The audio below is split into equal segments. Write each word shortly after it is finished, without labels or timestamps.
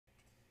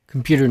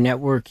Computer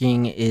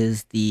networking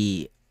is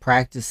the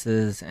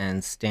practices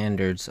and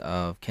standards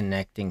of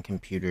connecting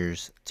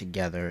computers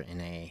together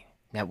in a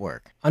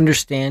network.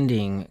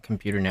 Understanding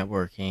computer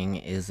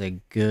networking is a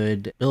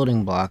good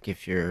building block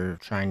if you're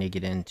trying to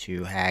get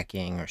into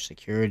hacking or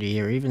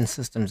security or even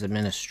systems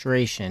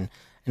administration.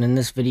 And in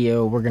this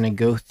video, we're going to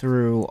go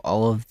through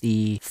all of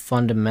the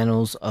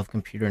fundamentals of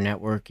computer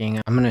networking.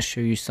 I'm going to show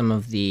you some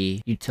of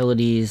the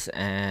utilities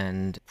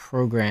and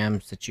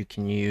programs that you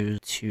can use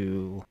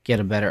to get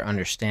a better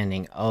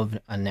understanding of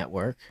a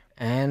network.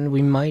 And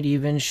we might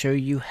even show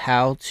you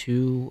how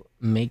to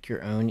make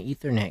your own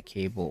Ethernet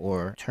cable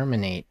or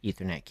terminate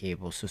Ethernet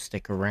cable, so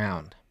stick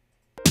around.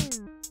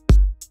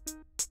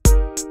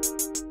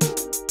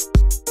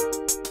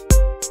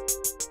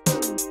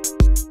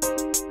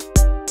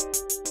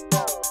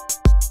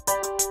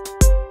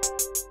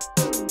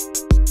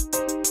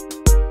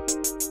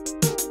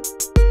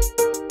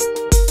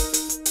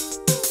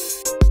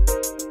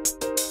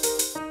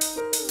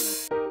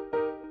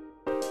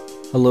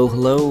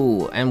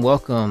 Hello, and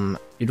welcome,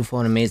 beautiful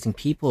and amazing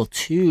people,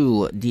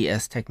 to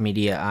DS Tech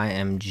Media. I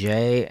am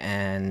Jay,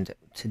 and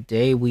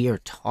today we are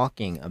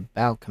talking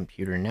about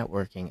computer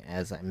networking,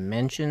 as I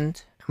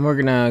mentioned. And we're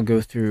gonna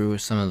go through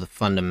some of the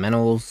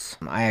fundamentals.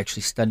 I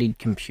actually studied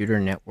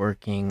computer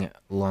networking a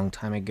long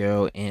time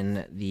ago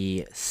in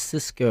the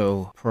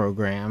Cisco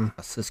program.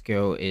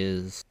 Cisco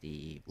is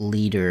the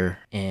leader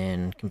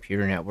in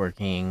computer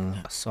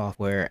networking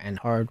software and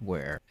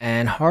hardware.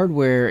 And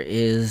hardware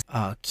is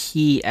a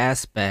key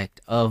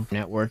aspect of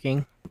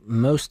networking.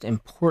 Most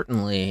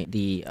importantly,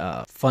 the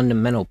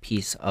fundamental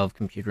piece of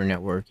computer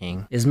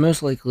networking is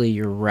most likely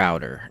your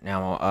router.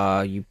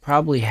 Now, you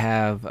probably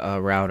have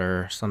a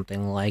router,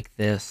 something like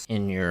this,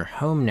 in your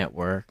home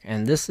network,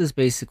 and this is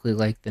basically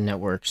like the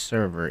network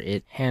server.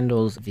 It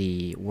handles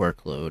the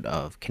workload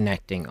of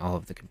connecting all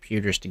of the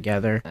computers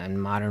together,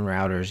 and modern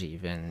routers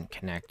even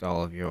connect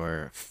all of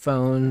your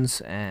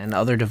phones and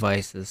other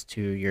devices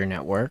to your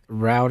network.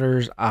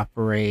 Routers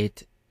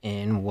operate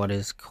in what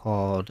is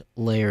called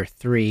layer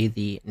 3,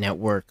 the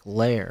network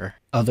layer.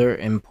 Other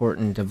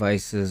important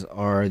devices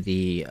are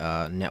the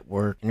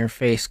network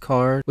interface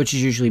card, which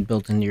is usually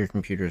built into your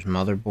computer's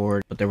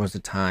motherboard, but there was a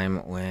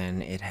time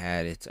when it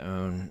had its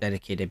own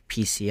dedicated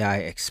PCI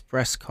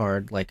Express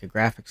card, like a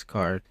graphics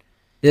card.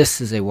 This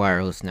is a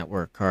wireless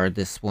network card.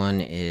 This one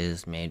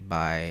is made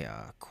by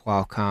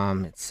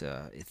Qualcomm. It's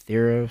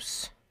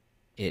etherape.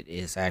 It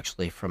is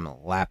actually from a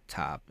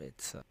laptop.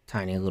 It's a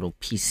tiny little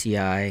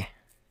PCI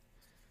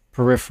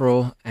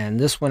peripheral,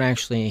 and this one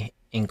actually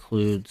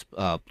includes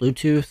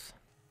Bluetooth,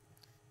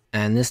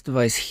 and this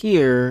device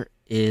here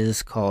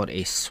is called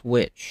a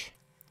switch,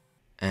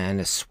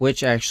 and a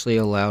switch actually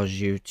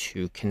allows you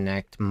to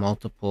connect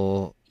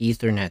multiple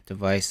Ethernet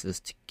devices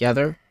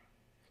together.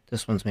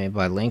 This one's made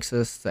by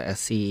Linksys, the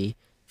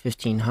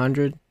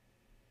SE1500,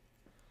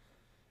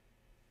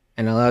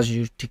 and allows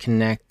you to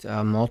connect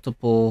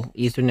multiple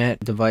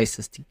Ethernet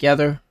devices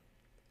together.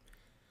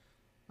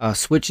 A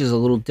switch is a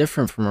little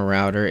different from a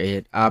router.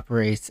 It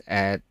operates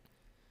at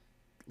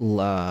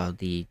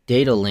the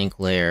data link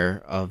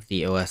layer of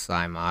the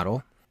OSI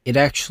model. It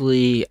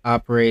actually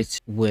operates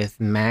with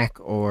MAC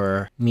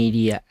or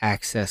media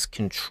access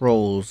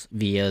controls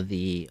via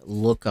the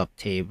lookup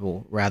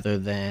table rather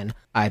than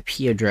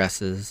IP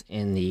addresses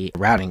in the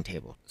routing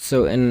table.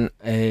 So in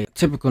a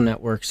typical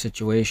network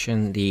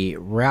situation, the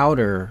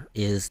router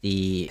is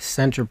the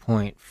center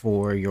point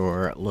for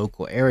your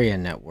local area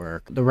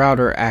network. The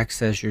router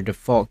acts as your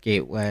default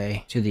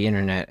gateway to the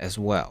internet as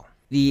well.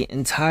 The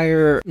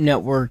entire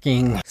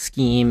networking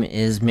scheme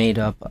is made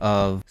up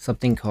of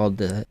something called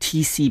the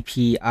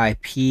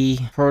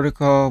TCP/IP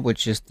protocol,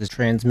 which is the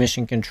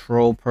transmission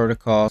control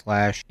protocol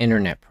 /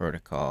 internet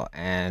protocol.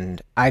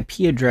 And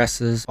IP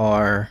addresses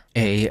are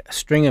a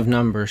string of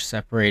numbers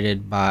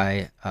separated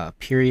by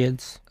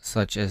periods,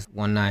 such as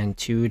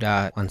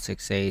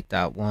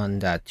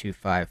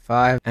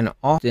 192.168.1.255, and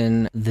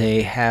often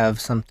they have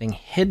something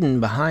hidden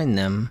behind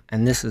them,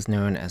 and this is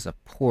known as a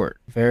port.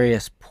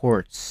 Various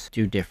ports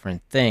do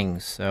different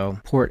things. So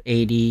port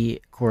 80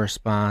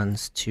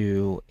 corresponds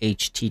to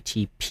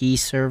HTTP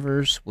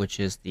servers, which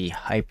is the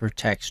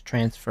hypertext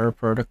transfer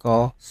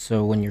protocol.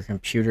 So when your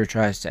computer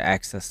tries to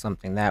access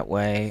something that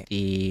way,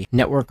 the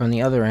network on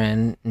the other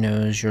end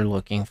knows you're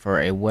looking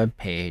for a web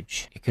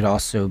page. It could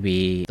also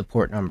be the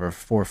port number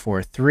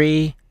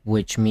 443,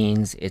 which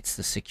means it's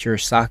the secure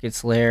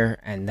sockets layer,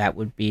 and that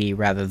would be,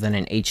 rather than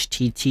an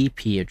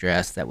HTTP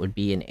address, that would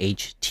be an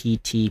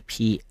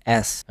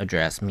HTTPS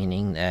address,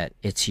 meaning that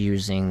it's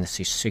using the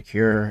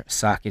secure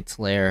sockets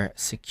layer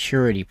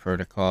security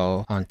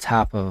protocol on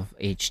top of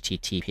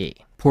HTTP.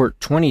 Port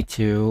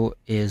 22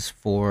 is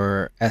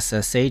for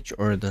SSH,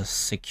 or the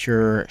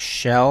secure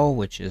shell,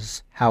 which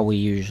is how we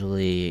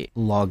usually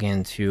log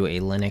into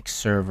a Linux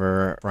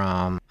server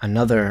from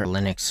another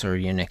Linux or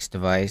Unix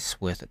device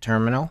with a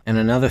terminal. And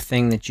another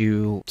thing that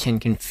you can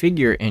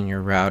configure in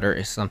your router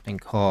is something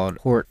called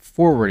port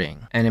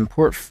forwarding. And in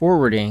port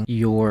forwarding,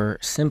 you're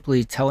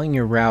simply telling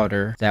your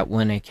router that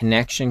when a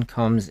connection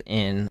comes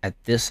in at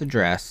this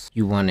address,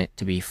 you want it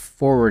to be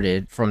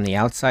forwarded from the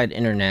outside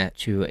internet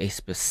to a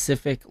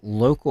specific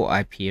local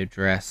IP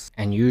address,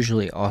 and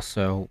usually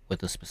also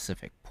with a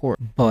specific port.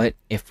 But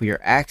if we are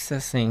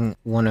accessing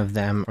one of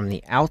them from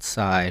the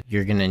outside,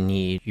 you're going to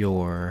need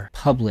your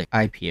public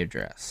IP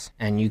address.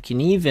 And you can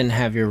even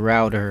have your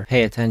router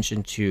pay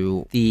attention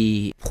to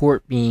the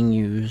port being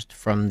used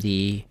from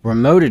the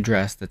remote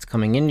address that's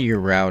coming into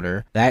your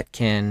router. That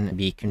can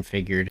be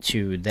configured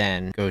to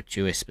then go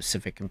to a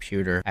specific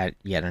computer at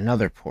yet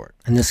another port.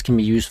 And this can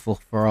be useful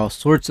for all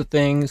sorts of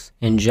things.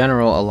 In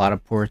general, a lot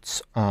of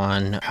ports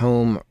on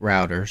home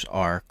routers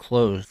are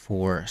closed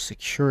for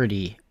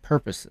security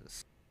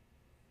purposes.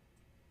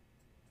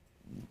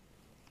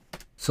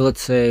 So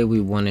let's say we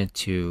wanted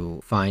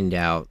to find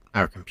out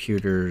our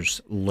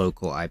computer's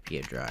local IP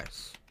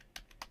address.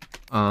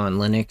 On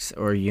Linux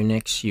or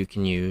Unix, you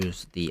can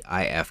use the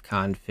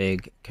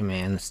ifconfig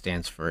command that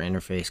stands for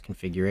interface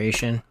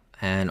configuration.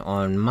 And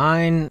on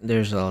mine,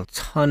 there's a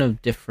ton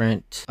of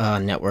different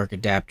network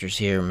adapters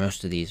here.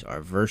 Most of these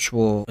are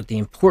virtual, but the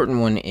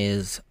important one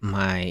is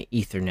my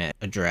Ethernet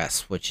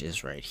address, which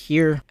is right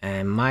here.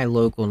 And my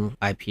local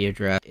IP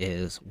address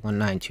is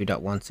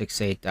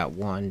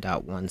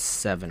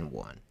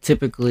 192.168.1.171.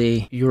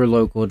 Typically, your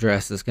local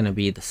address is going to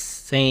be the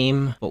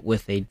same, but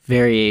with a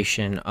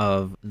variation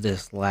of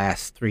this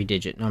last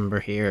 3-digit number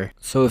here.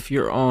 So if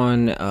you're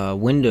on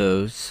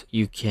Windows,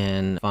 you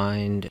can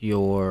find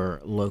your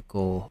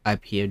local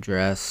IP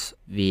address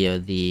via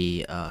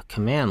the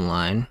command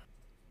line.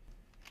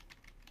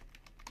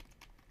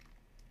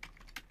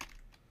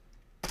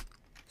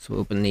 So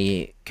open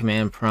the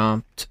command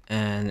prompt,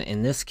 and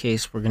in this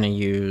case, we're going to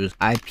use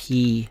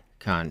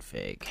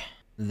ipconfig.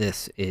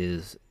 This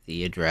is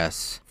the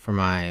address for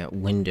my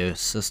Windows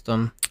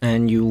system,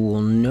 and you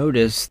will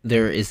notice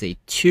there is a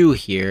 2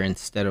 here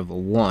instead of a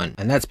 1,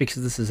 and that's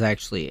because this is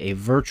actually a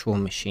virtual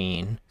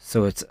machine,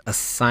 so it's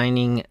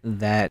assigning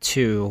that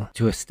 2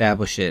 to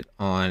establish it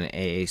on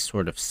a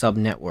sort of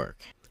subnetwork.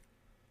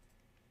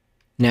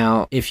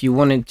 Now, if you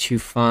wanted to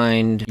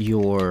find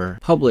your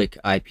public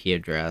IP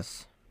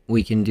address,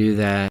 we can do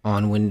that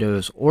on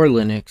Windows or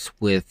Linux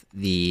with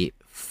the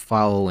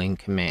following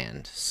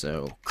command.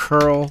 So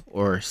curl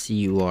or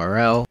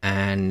curl,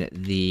 and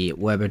the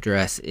web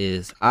address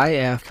is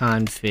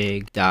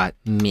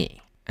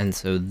ifconfig.me. And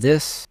so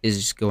this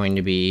is going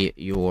to be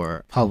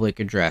your public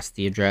address,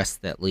 the address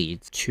that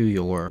leads to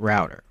your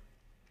router.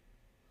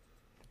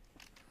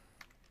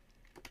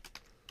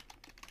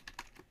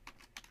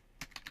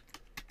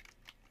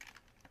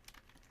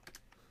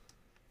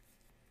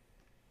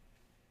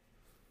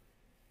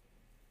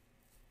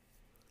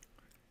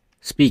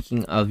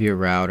 Speaking of your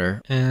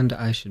router, and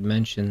I should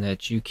mention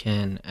that you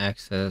can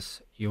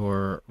access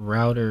your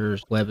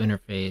router's web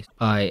interface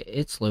by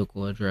its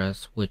local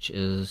address, which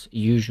is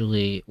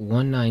usually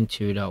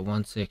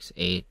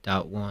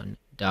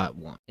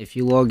 192.168.1.1. If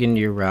you log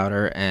into your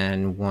router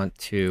and want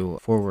to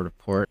forward a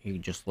port, you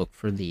just look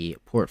for the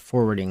port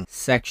forwarding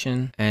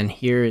section, and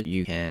here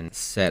you can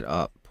set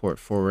up port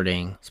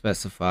forwarding,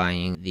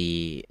 specifying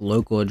the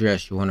local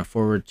address you want to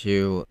forward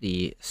to,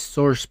 the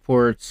source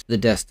ports, the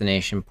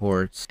destination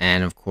ports,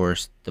 and of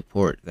course the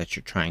port that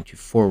you're trying to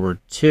forward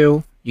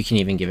to. You can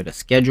even give it a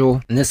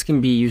schedule, and this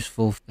can be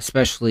useful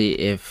especially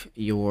if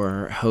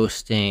you're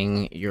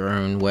hosting your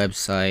own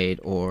website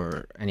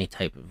or any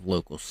type of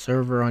local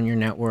server on your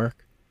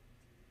network.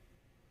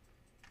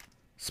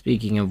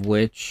 Speaking of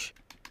which,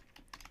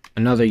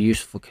 another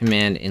useful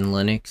command in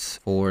Linux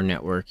for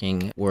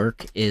networking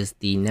work is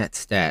the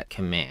netstat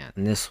command.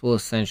 And this will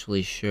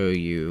essentially show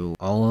you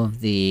all of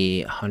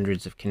the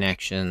hundreds of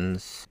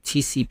connections,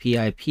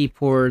 TCP/IP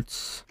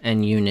ports,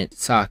 and unit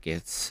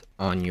sockets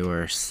on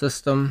your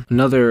system.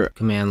 Another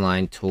command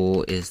line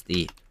tool is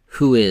the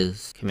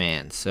whois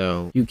command.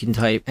 So you can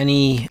type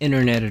any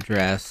internet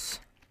address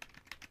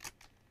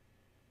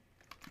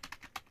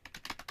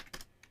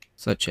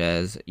such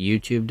as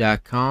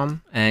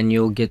youtube.com, and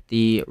you'll get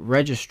the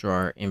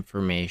registrar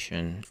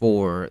information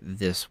for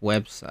this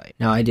website.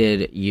 Now, I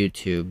did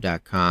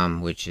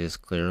youtube.com, which is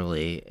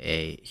clearly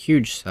a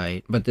huge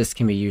site, but this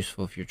can be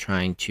useful if you're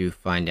trying to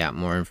find out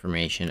more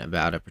information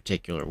about a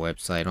particular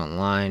website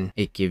online.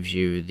 It gives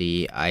you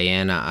the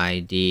IANA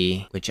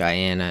ID, which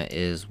IANA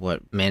is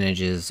what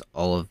manages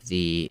all of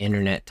the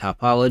internet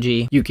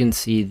topology. You can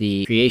see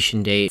the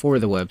creation date for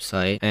the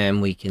website,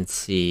 and we can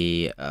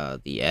see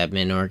the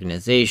admin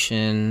organization,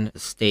 location,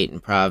 state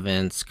and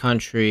province,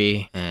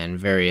 country, and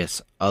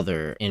various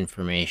other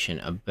information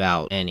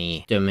about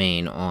any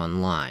domain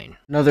online.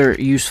 Another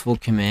useful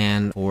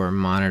command for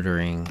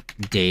monitoring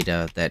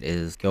data that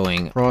is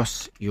going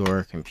across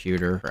your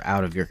computer or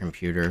out of your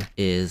computer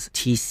is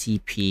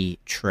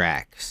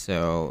tcptrack.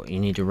 So you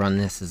need to run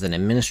this as an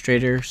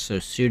administrator, so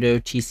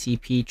sudo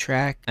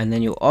tcptrack, and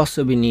then you'll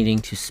also be needing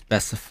to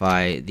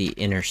specify the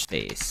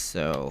interface.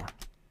 So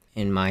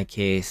in my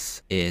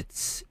case,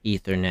 it's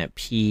Ethernet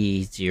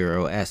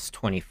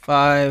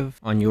P0S25.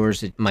 On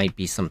yours, it might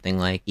be something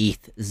like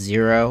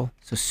ETH0.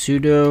 So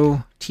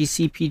sudo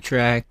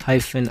tcptrack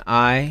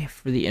 -I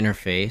for the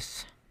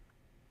interface.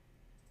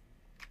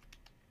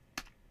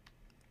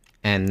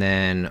 And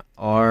then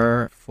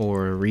R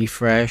for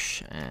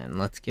refresh. And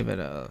let's give it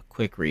a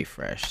quick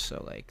refresh.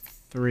 So like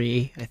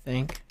 3, I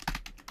think.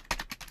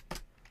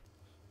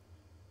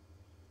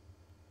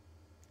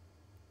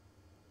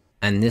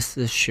 And this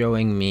is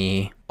showing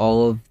me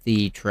all of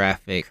the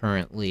traffic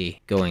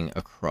currently going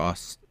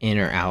across in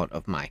or out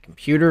of my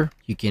computer.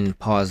 You can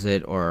pause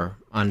it or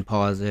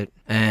unpause it.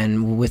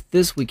 And with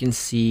this, we can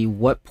see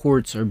what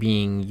ports are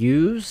being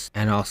used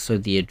and also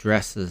the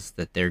addresses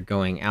that they're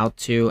going out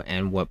to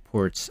and what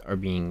ports are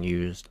being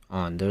used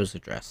on those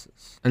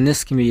addresses. And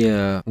this can be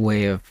a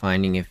way of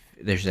finding if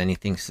there's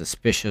anything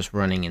suspicious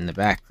running in the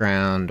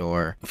background,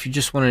 or if you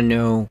just want to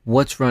know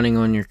what's running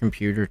on your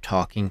computer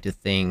talking to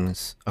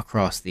things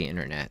across the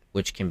internet,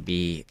 which can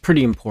be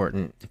pretty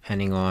important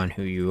depending on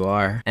who you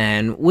are.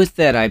 And with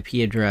that IP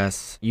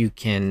address, you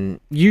can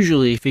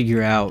usually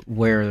figure out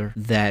where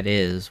that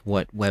is,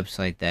 what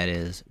website that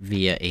is,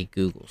 via a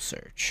Google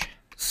search.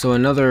 So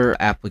another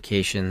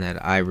application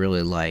that I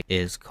really like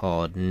is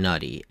called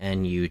Nutty,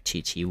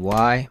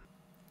 N-U-T-T-Y.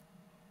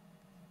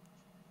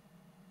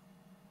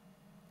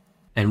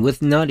 And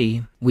with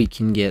Nutty, we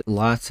can get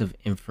lots of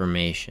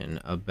information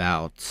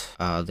about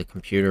the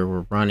computer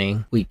we're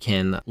running. We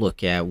can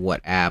look at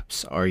what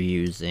apps are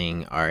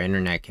using our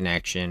internet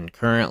connection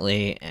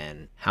currently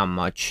and how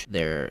much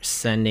they're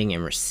sending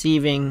and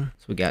receiving.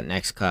 So we got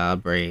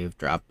Nextcloud, Brave,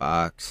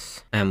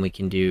 Dropbox, and we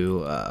can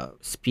do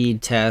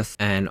speed tests,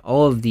 and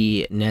all of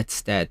the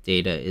netstat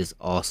data is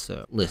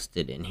also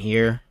listed in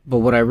here. But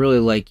what I really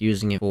like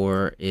using it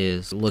for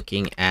is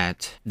looking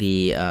at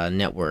the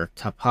network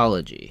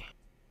topology.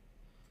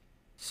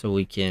 So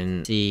we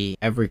can see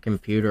every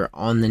computer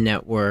on the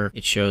network.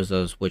 It shows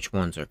us which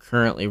ones are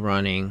currently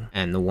running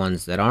and the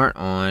ones that aren't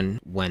on,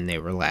 when they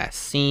were last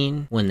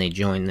seen, when they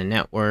joined the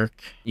network.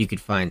 You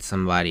could find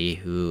somebody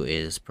who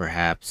is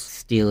perhaps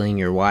stealing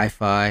your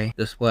Wi-Fi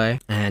this way.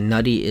 And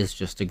Nutty is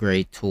just a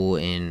great tool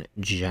in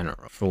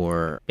general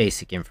for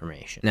basic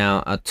information.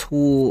 Now, a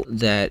tool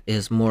that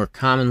is more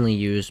commonly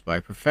used by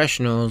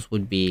professionals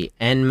would be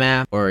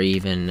nmap or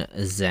even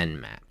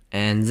ZenMap.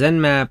 And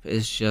ZenMap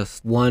is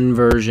just one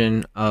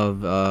version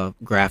of a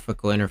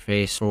graphical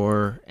interface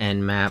for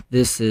nmap.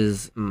 This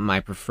is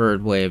my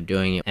preferred way of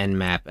doing it,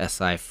 nmap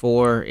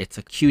SI4. It's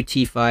a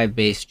Qt5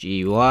 based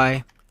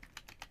GUI.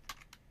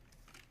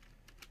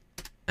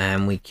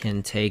 And we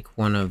can take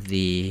one of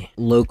the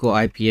local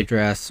IP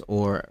address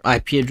or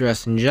IP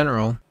address in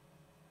general,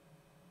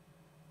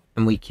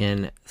 and we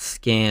can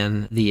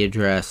scan the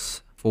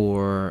address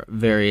for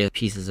various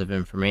pieces of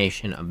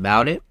information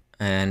about it.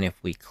 And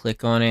if we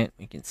click on it,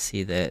 we can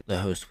see that the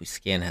host we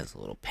scan has a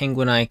little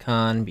penguin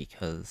icon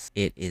because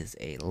it is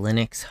a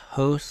Linux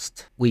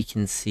host. We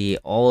can see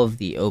all of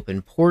the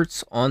open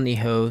ports on the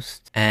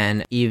host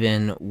and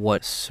even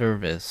what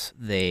service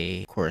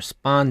they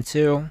correspond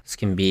to. This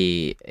can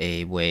be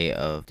a way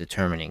of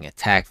determining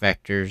attack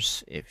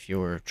vectors if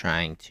you're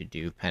trying to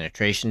do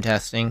penetration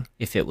testing.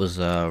 If it was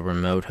a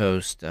remote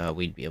host,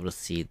 we'd be able to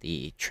see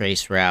the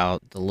trace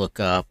route, the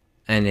lookup,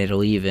 and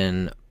it'll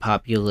even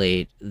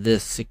populate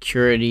this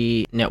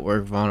security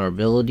network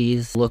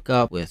vulnerabilities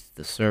lookup with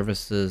the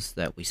services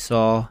that we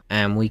saw.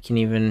 And we can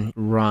even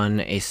run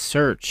a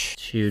search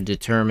to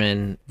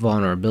determine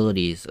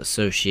vulnerabilities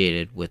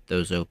associated with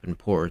those open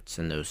ports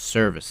and those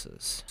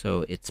services.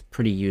 So it's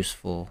pretty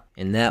useful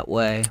in that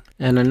way.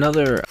 And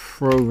another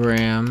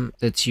program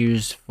that's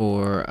used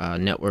for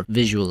network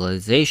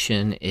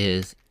visualization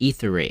is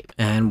etherape.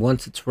 And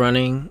once it's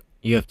running,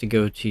 you have to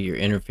go to your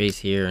interface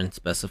here and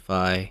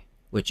specify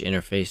which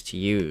interface to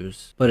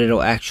use, but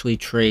it'll actually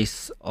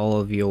trace all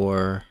of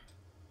your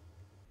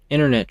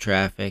internet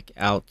traffic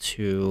out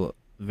to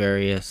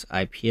various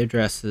IP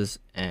addresses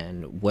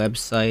and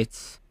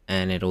websites,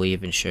 and it'll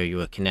even show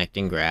you a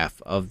connecting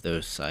graph of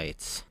those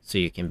sites so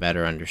you can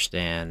better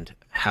understand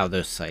how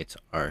those sites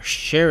are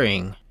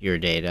sharing your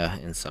data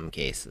in some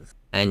cases.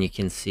 And you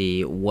can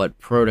see what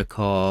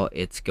protocol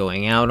it's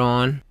going out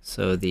on.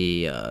 So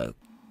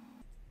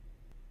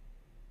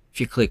if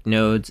you click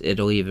nodes,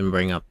 it'll even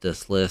bring up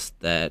this list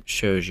that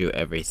shows you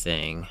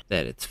everything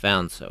that it's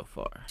found so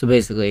far. So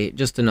basically,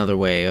 just another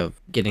way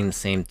of getting the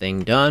same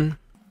thing done.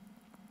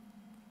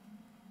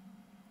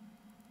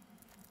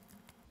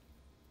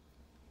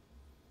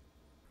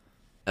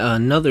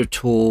 Another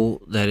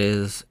tool that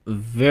is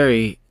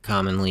very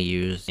commonly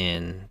used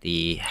in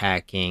the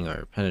hacking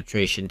or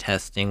penetration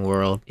testing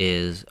world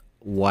is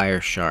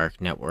Wireshark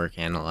Network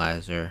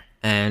Analyzer.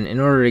 And in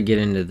order to get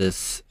into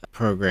this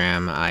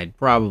program, I'd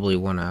probably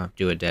want to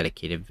do a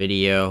dedicated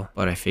video,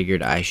 but I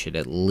figured I should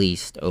at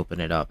least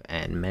open it up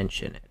and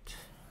mention it.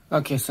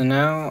 Okay, so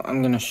now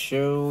I'm going to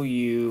show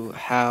you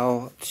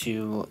how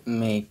to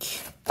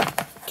make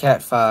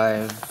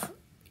Cat5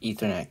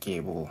 Ethernet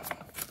cable,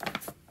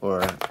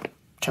 or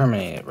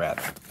terminate it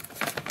rather.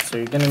 So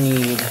you're going to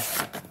need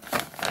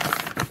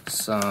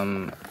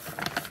some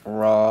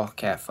raw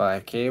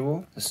Cat5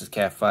 cable. This is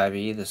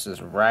Cat5e. This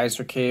is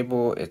riser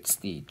cable. It's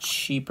the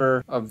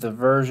cheaper of the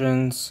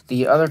versions.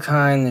 The other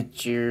kind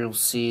that you'll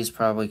see is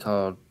probably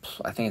called,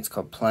 I think it's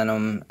called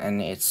plenum,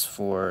 and it's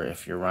for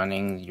if you're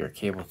running your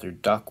cable through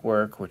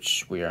ductwork,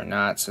 which we are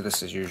not, so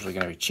this is usually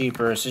going to be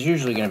cheaper. This is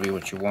usually going to be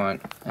what you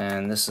want,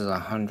 and this is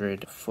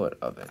 100 foot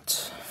of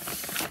it.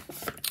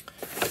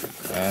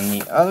 And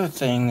the other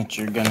thing that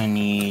you're going to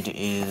need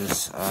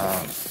is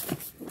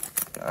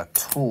a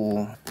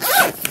tool.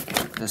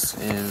 This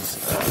is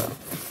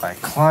by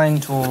Klein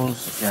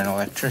Tools. If you're an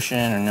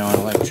electrician or know an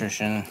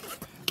electrician,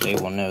 they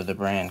will know the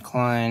brand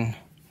Klein.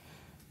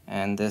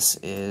 And this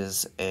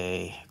is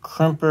a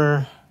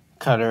crimper,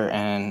 cutter,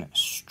 and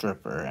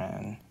stripper.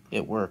 And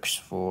it works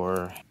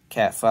for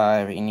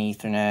Cat5 in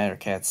Ethernet or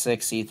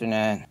Cat6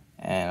 Ethernet.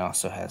 And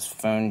also has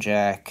phone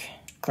jack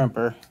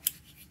crimper.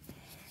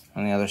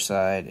 On the other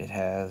side, it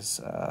has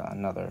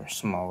another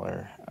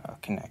smaller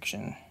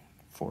connection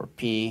for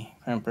P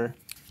crimper.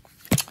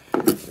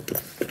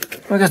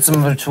 We got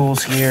some other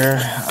tools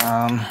here.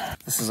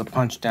 This is a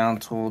punch down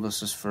tool.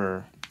 This is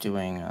for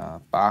doing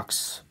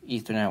box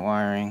Ethernet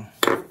wiring.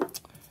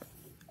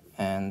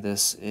 And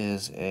this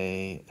is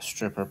a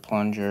stripper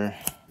plunger.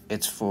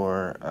 It's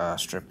for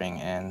stripping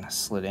and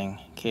slitting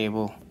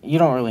cable. You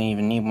don't really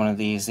even need one of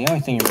these. The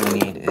only thing you really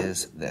need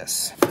is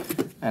this.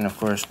 And of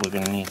course, we're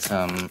going to need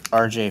some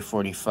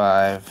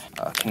RJ45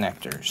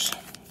 connectors.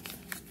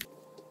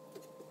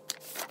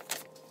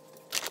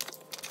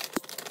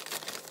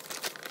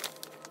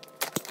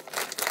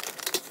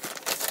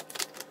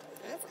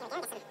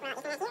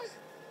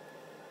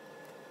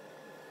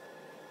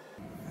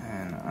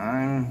 And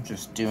I'm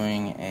just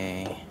doing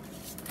a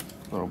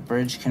little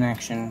bridge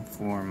connection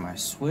for my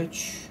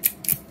switch.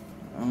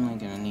 I'm only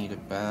going to need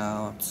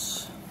about,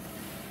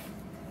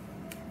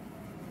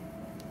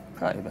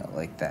 probably about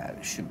like that.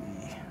 That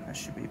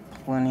should be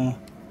plenty.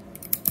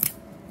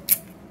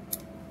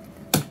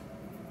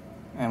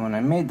 And when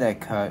I made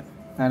that cut,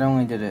 not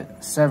only did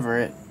it sever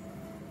it,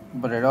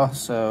 but it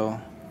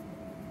also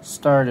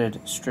started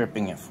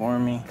stripping it for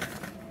me.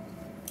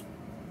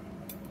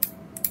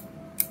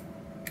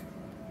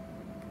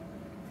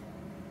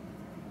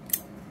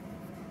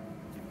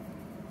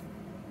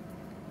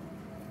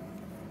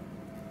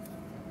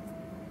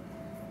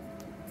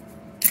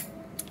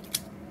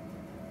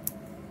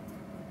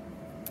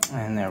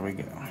 And there we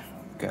go.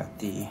 Got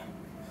the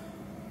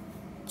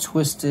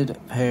twisted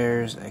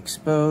pairs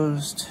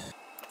exposed.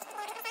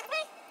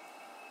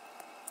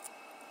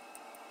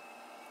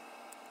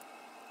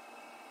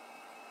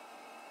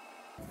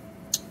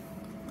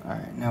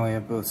 Alright, now we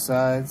have both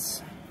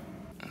sides.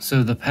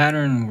 So the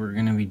pattern we're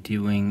going to be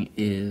doing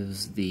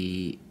is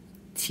the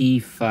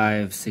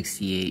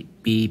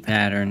T568B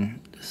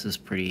pattern. This is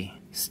pretty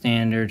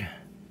standard.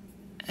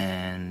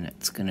 And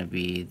it's going to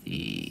be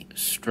the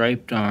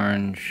striped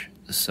orange,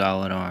 the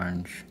solid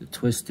orange, the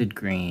twisted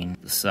green,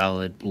 the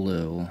solid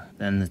blue,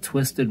 then the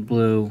twisted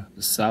blue,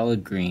 the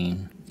solid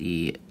green,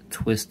 the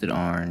twisted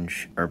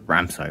orange, or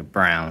I'm sorry,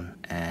 brown,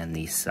 and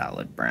the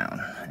solid brown.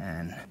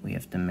 And we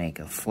have to make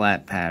a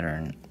flat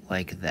pattern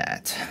like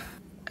that.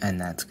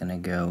 And that's gonna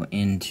go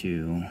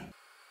into,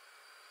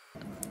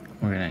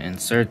 we're gonna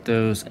insert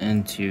those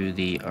into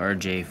the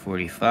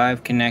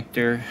RJ45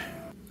 connector.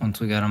 Once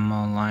we got them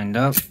all lined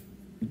up,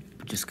 we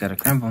just gotta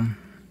crimp them.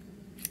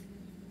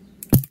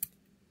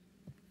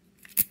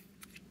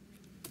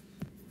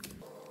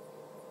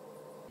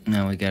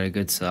 Now we got a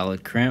good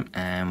solid crimp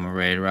and we're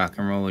ready to rock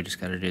and roll. We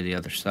just got to do the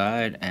other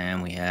side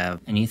and we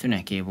have an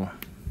Ethernet cable.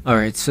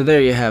 Alright, so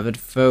there you have it,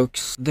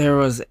 folks. There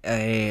was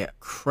a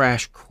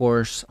crash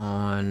course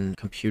on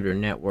computer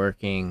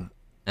networking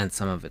and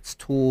some of its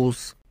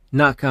tools.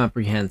 Not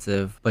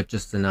comprehensive, but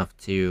just enough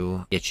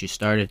to get you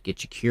started,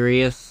 get you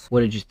curious.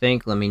 What did you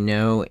think? Let me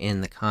know in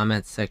the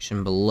comments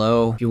section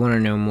below. If you want to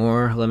know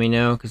more, let me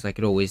know, because I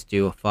could always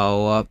do a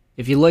follow-up.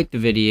 If you liked the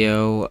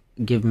video,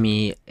 give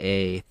me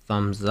a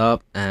thumbs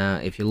up.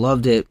 If you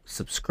loved it,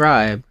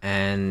 subscribe,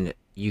 and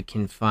you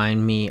can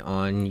find me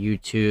on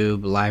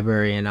YouTube,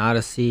 Library and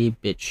Odyssey,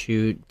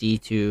 BitChute,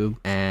 DTube,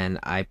 and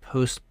I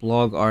post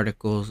blog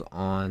articles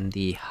on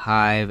the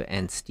Hive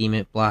and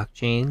Steemit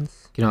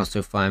blockchains. You can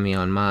also find me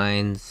on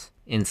Minds,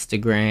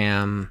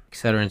 Instagram,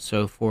 etc. and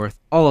so forth.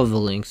 All of the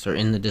links are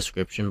in the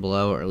description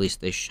below, or at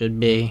least they should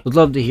be. Would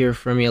love to hear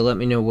from you. Let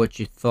me know what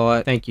you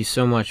thought. Thank you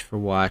so much for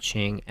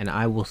watching, and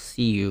I will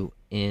see you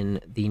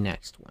in the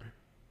next one.